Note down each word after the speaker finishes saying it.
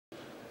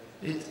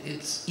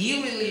It's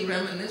eerily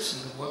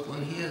reminiscent of what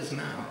one hears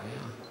now.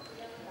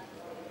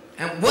 Yeah.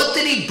 And what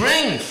did he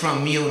bring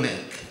from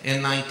Munich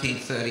in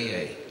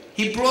 1938?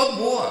 He brought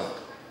war.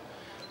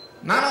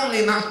 Not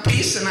only not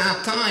peace in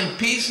our time,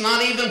 peace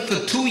not even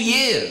for 2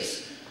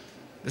 years.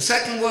 The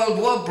Second World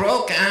War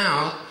broke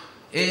out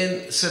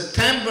in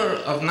September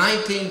of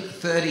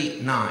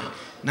 1939.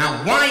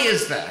 Now, why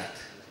is that?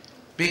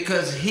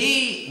 Because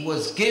he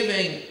was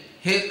giving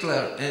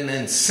Hitler an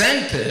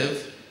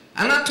incentive.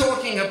 I'm not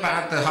talking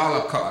about the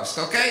Holocaust,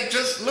 okay?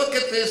 Just look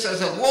at this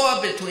as a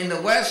war between the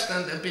West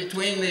and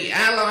between the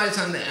Allies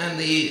and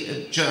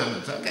the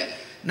Germans, okay?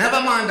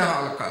 Never mind the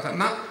Holocaust. I'm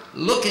not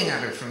looking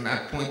at it from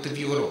that point of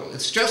view at all.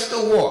 It's just a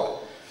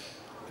war.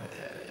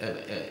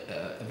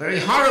 A very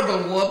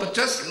horrible war, but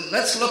just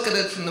let's look at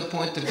it from the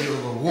point of view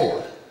of a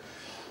war.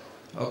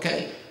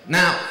 Okay?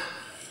 Now,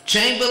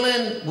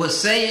 Chamberlain was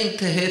saying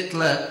to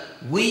Hitler,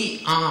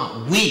 we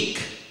are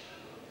weak.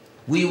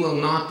 We will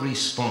not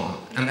respond.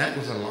 And that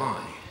was a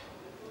lie.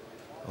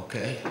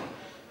 Okay?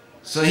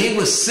 So he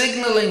was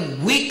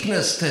signaling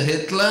weakness to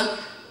Hitler,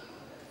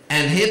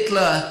 and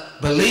Hitler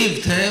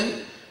believed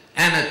him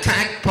and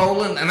attacked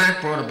Poland, and that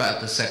brought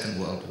about the Second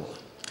World War.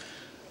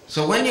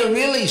 So when you're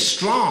really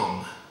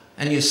strong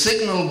and you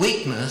signal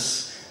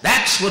weakness,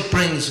 that's what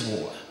brings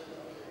war.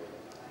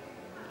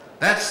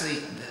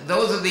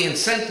 Those are the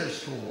incentives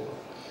for war.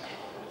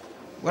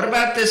 What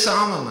about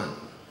disarmament?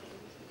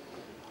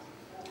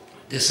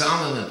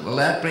 Disarmament,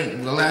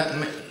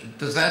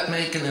 does that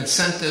make an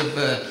incentive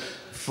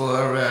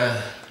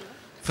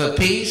for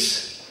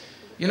peace?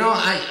 You know,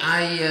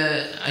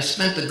 I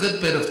spent a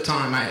good bit of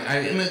time.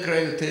 I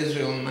immigrated to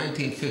Israel in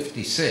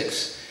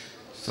 1956,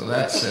 so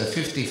that's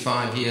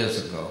 55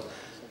 years ago.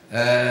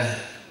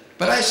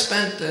 But I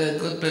spent a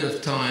good bit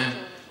of time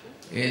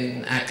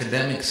in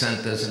academic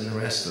centers in the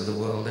rest of the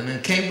world. And in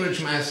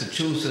Cambridge,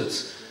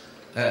 Massachusetts,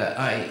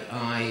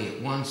 I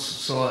once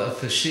saw a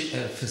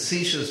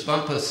facetious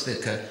bumper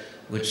sticker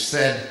which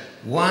said,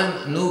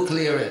 "One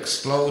nuclear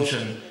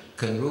explosion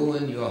can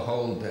ruin your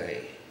whole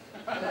day."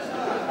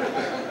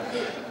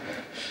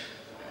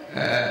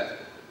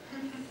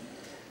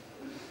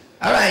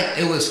 All right,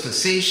 it was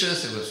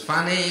facetious, it was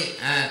funny,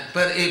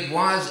 but it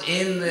was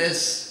in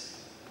this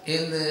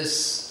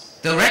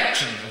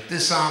direction of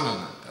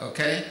disarmament,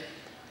 okay?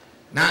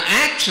 Now,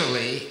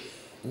 actually,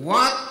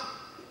 what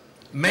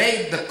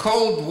made the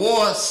Cold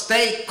War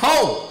stay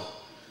cold?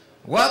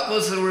 What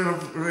was the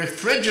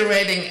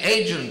refrigerating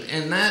agent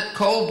in that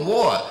Cold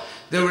War?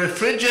 The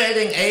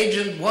refrigerating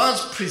agent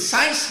was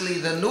precisely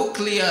the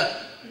nuclear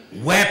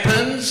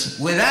weapons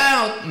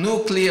without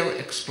nuclear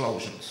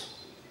explosions,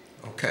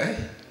 okay?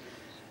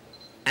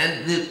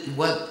 And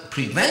what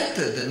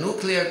prevented the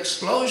nuclear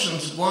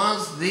explosions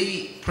was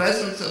the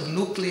presence of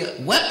nuclear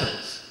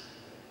weapons.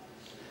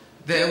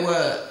 There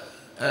were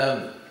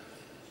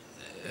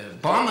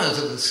bombers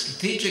of the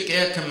Strategic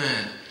Air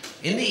Command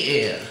in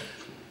the air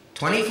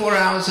 24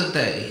 hours a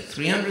day,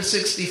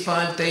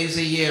 365 days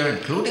a year,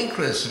 including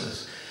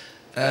Christmas,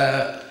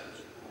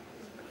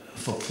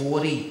 for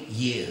 40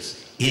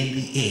 years in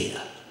the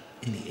air.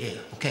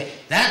 Okay,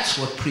 that's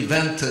what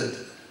prevented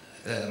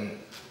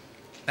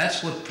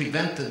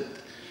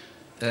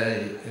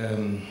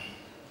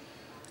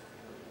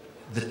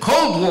the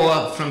Cold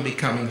War from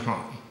becoming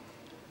hot.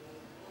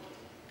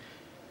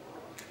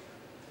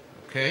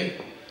 Okay?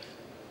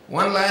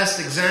 One last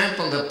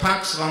example, the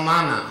Pax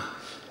Romana.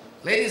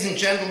 Ladies and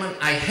gentlemen,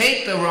 I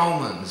hate the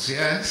Romans,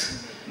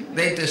 yes?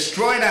 They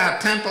destroyed our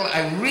temple.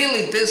 I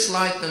really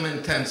dislike them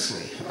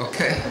intensely,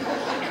 okay?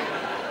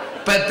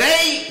 But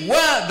they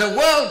were the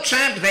world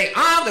champions. They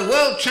are the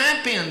world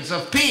champions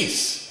of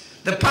peace.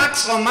 The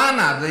Pax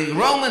Romana, the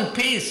Roman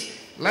peace,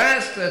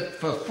 lasted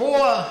for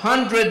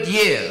 400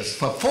 years.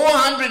 For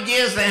 400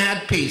 years they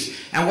had peace.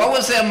 And what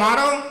was their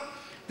motto?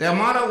 Their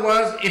motto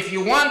was, if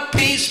you want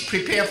peace,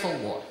 prepare for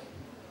war.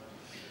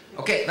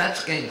 Okay,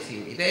 that's game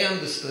theory. They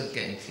understood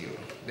game theory.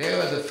 They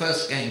were the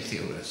first game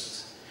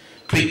theorists.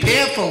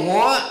 Prepare for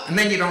war, and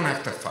then you don't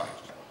have to fight.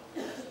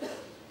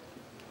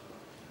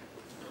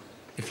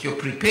 If you're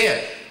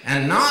prepared,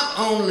 and not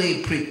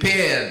only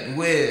prepared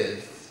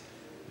with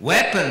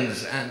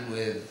weapons and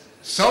with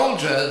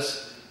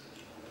soldiers,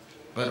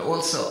 but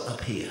also up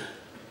here.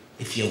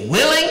 If you're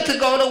willing to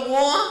go to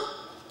war,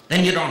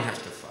 then you don't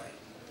have to fight.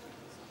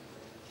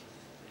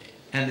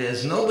 And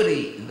there's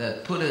nobody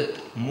that put it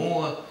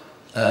more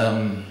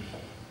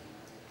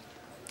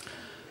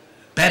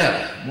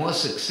better, more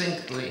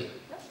succinctly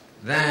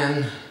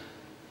than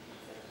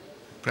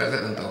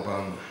President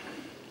Obama.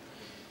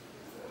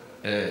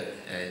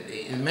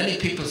 Many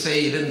people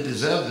say he didn't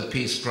deserve the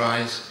Peace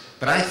Prize,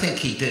 but I think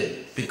he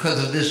did,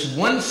 because of this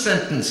one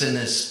sentence in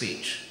his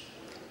speech.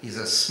 He's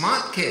a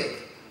smart kid,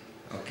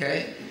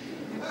 okay?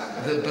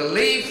 The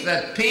belief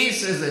that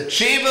peace is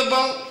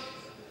achievable,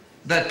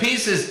 that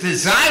peace is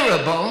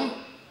desirable,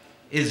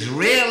 is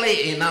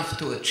rarely enough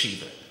to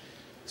achieve it.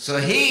 So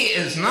he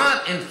is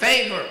not in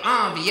favor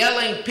of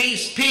yelling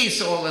peace,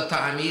 peace all the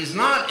time. He's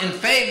not in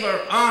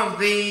favor of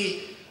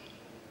the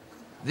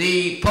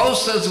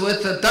posters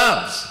with the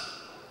doves.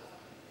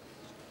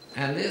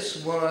 And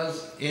this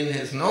was in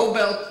his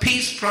Nobel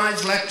Peace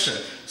Prize lecture.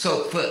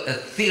 So for a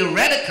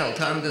theoretical,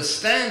 to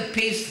understand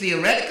peace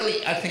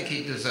theoretically, I think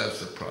he deserves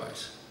the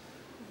prize.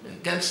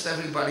 Against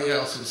everybody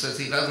else who says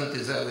he doesn't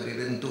deserve it, he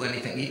didn't do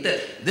anything. He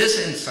did. This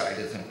insight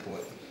is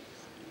important.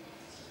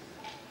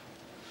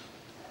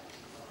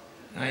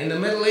 Now, in the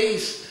Middle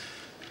East,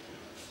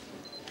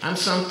 I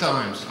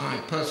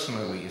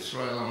personally,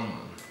 Yisrael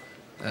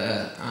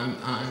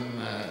Aumann,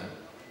 I'm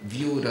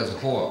viewed as a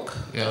hawk,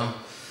 you know.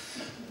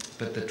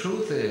 But the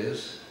truth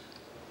is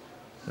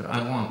that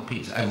I want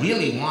peace. I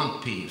really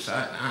want peace.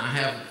 I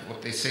have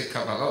what they say,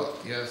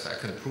 Kabbalot. Yes, I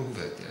can prove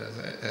it.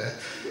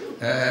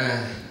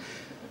 Yes,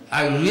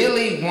 I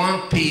really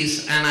want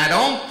peace, and I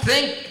don't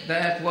think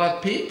that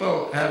what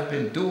people have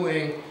been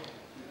doing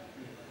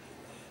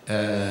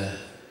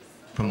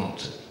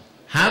promotes it.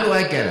 How do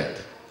I get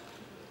it?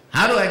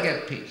 How do I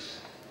get peace?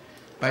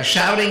 By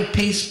shouting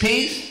peace,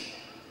 peace?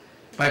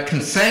 By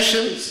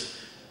concessions?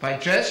 By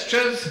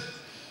gestures?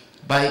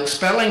 By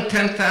expelling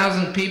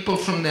 10,000 people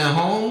from their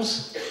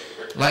homes,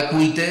 like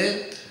we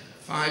did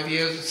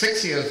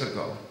 6 years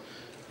ago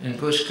in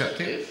Gush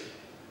Katif?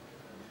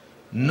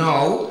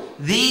 No,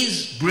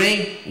 these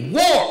bring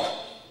war.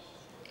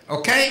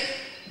 Okay?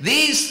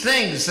 These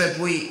things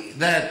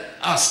that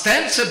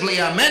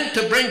ostensibly are meant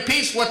to bring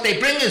peace, what they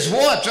bring is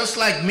war, just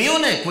like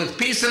Munich, with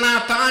peace in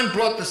our time,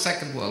 brought the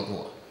Second World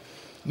War.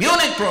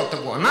 Munich brought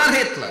the war, not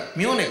Hitler.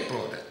 Munich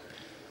brought it.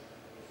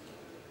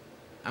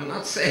 I'm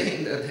not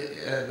saying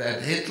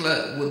that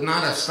Hitler would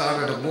not have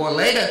started a war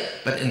later,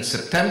 but in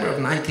September of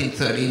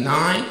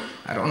 1939,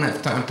 I don't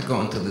have time to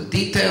go into the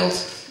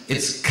details,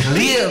 it's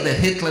clear that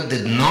Hitler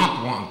did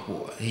not want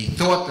war. He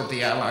thought that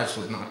the Allies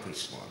would not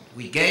respond.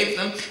 We gave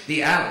them,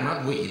 the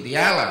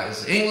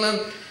Allies, England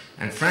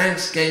and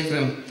France gave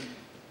them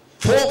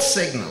false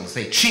signals.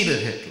 They cheated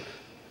Hitler.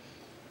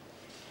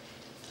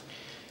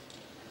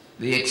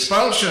 The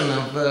expulsion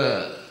of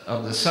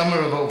the summer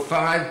of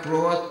 2005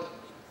 brought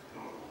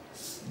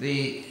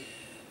the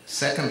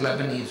Second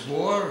Lebanese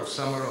War of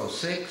summer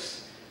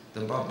 2006,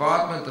 the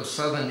bombardment of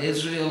southern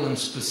Israel and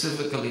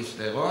specifically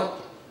Sderot,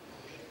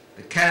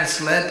 the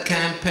Cast-Lead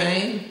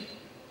campaign,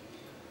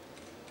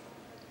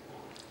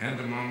 and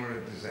the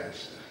Marmara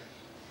disaster.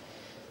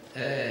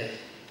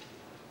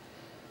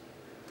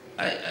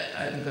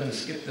 I'm going to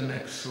skip the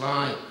next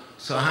slide.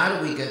 So how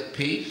do we get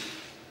peace?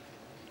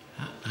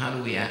 How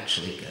do we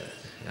actually get it?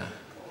 Yeah.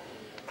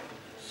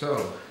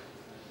 So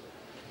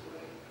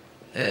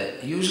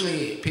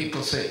usually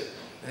people say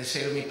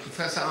to me,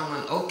 Professor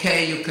Aumann,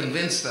 okay, you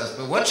convinced us,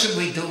 but what should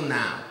we do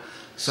now?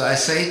 So I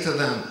say to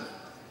them,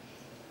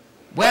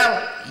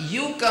 well,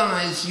 you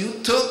guys,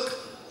 you took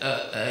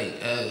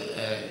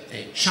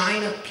a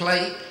china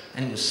plate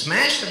and you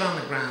smashed it on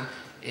the ground.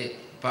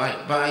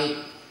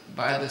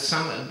 By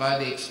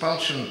the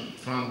expulsion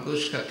from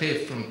Gush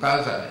Katif, from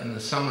Gaza in the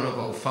summer of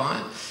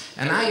 2005,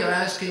 and now you're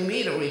asking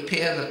me to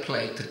repair the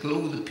plate, to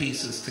glue the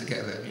pieces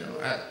together. You know,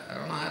 I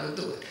don't know how to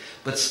do it,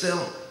 but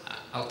still,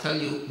 I'll tell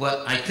you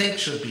what I think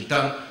should be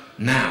done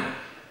now.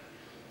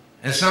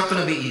 And it's not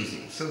going to be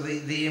easy. So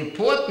the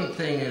important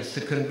thing is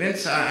to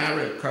convince our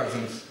Arab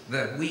cousins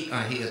that we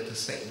are here to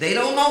stay. They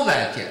don't know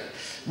that yet.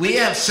 We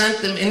have sent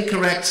them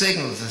incorrect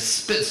signals,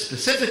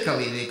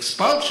 specifically the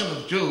expulsion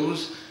of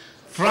Jews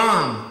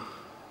from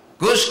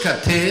Gush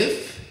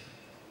Katif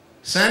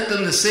sent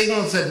them the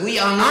signals that we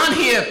are not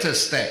here to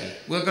stay.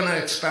 We're going to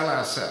expel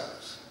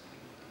ourselves.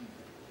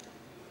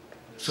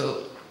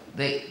 So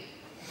they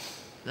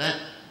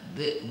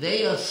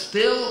are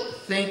still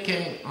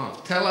thinking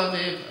of Tel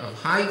Aviv, of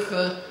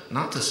Haifa,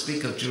 not to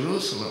speak of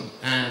Jerusalem,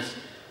 as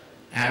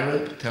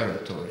Arab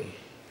territory.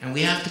 And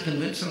we have to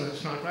convince them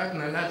that's not right,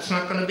 and that's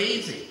not going to be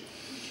easy.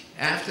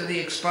 After the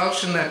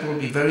expulsion, that will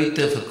be very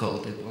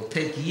difficult. It will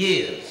take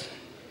years.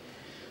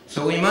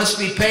 So we must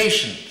be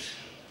patient.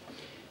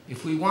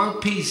 If we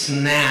want peace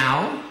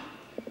now,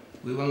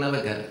 we will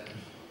never get it.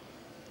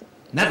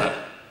 Never.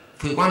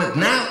 If we want it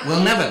now,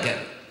 we'll never get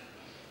it.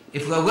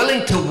 If we're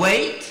willing to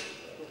wait,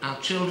 our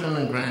children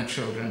and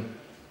grandchildren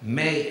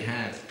may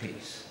have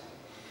peace.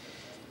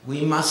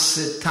 We must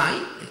sit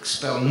tight,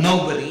 expel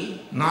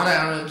nobody, not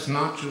Arabs,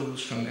 not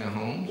Jews, from their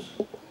homes.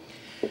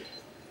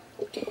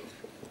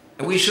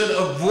 We should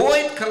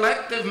avoid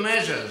collective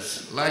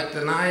measures like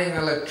denying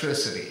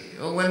electricity.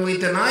 When we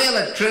deny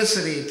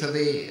electricity to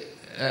the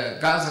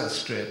Gaza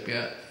Strip,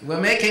 we're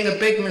making a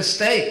big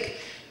mistake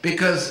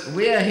because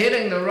we are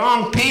hitting the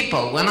wrong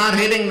people. We're not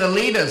hitting the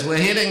leaders. We're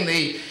hitting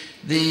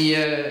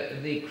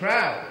the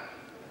crowd.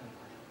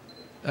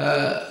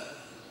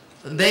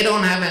 They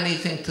don't have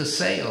anything to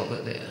say over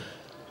there,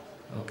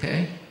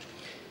 okay?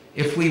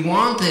 If we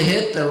want to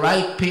hit the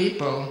right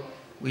people,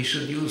 we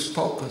should use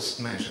focused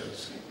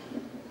measures,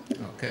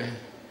 okay?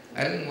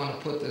 I didn't want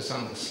to put this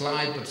on the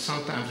slide, but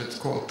sometimes it's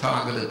called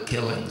targeted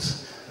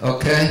killings,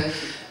 okay?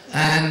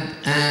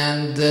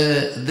 And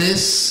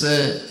this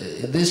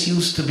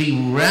used to be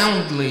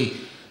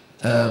roundly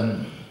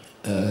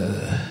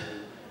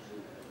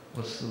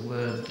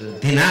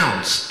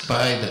denounced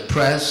by the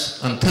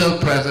press until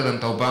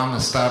President Obama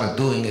started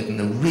doing it in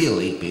a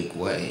really big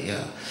way.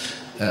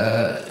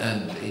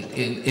 I'm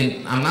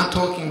not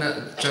talking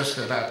just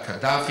about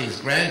Gaddafi's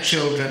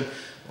grandchildren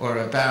or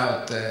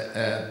about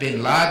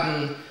bin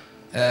Laden.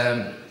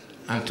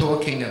 I'm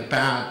talking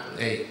about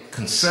a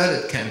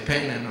concerted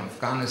campaign in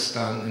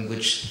Afghanistan in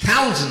which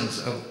thousands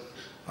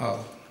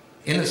of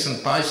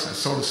innocent bystanders,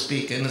 so to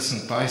speak,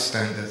 innocent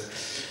bystanders,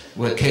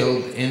 were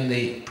killed in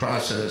the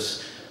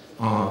process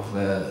of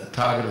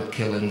targeted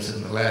killings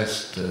in the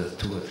last 2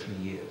 or 3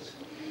 years.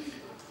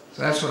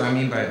 So that's what I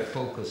mean by a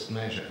focused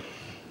measure.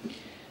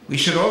 We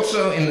should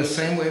also, in the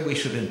same way, we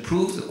should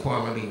improve the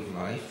quality of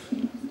life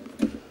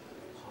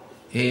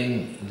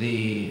in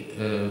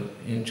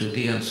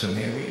Judea and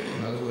Samaria.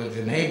 In other words,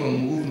 enable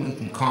movement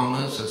and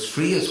commerce as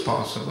free as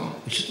possible.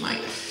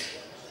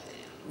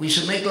 We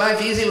should make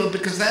life easier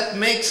because that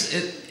makes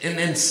it an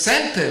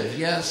incentive,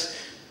 yes,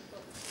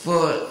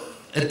 for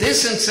a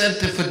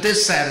disincentive for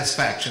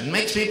dissatisfaction. It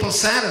makes people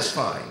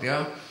satisfied,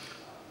 yeah.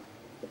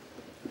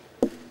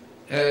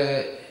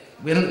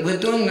 We're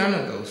doing none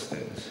of those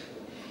things.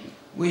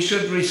 We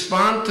should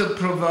respond to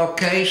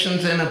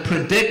provocations in a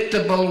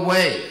predictable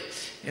way.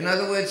 In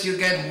other words, you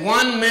get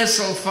one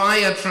missile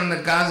fired from the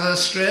Gaza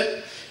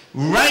Strip,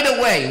 right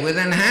away,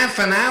 within half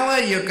an hour,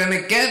 you're going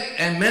to get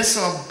a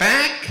missile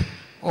back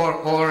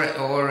or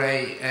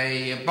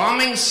a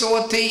bombing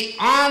sortie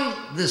on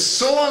the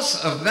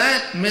source of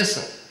that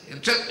missile.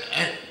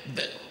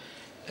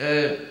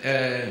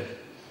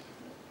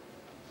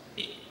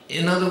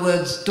 In other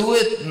words, do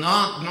it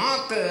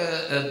not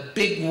a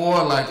big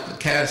war like the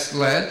Cast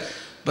led,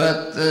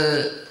 but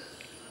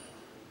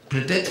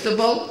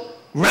predictable,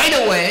 right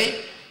away,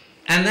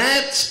 and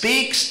that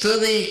speaks to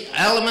the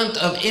element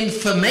of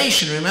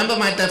information. Remember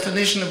my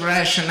definition of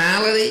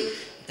rationality?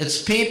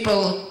 It's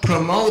people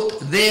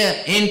promote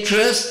their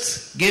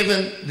interests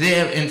given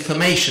their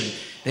information.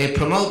 They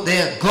promote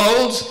their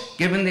goals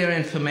given their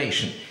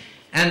information.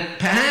 And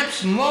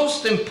perhaps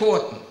most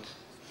important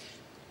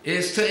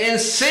is to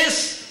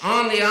insist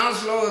on the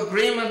Oslo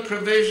Agreement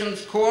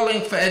provisions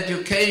calling for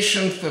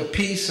education for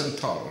peace and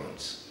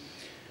tolerance.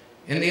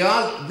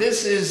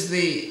 This is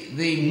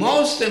the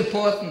most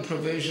important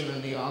provision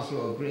in the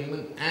Oslo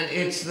Agreement, and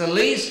it's the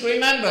least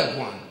remembered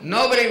one.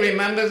 Nobody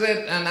remembers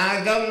it, and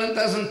our government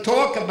doesn't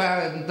talk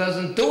about it and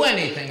doesn't do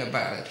anything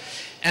about it.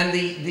 And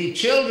the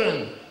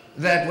children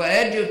that were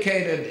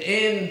educated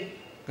in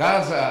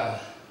Gaza,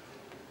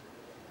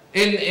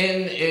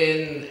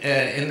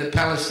 in the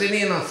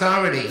Palestinian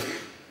Authority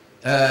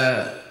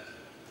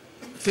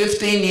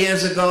 15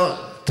 years ago,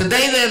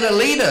 today they're the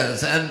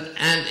leaders, and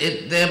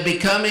they're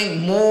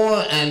becoming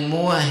more and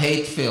more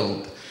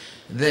hate-filled.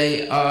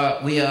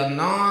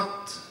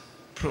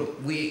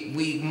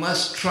 We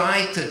must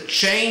try to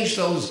change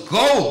those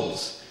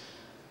goals,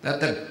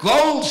 that their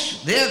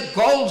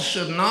goals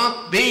should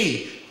not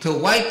be to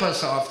wipe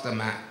us off the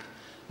map.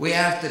 We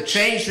have to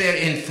change their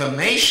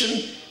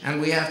information,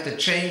 and we have to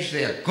change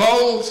their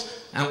goals,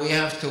 and we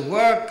have to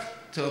work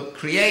to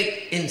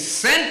create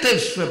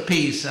incentives for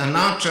peace and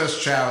not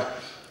just shout,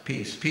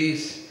 peace,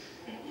 peace.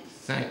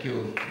 Thank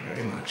you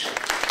very much.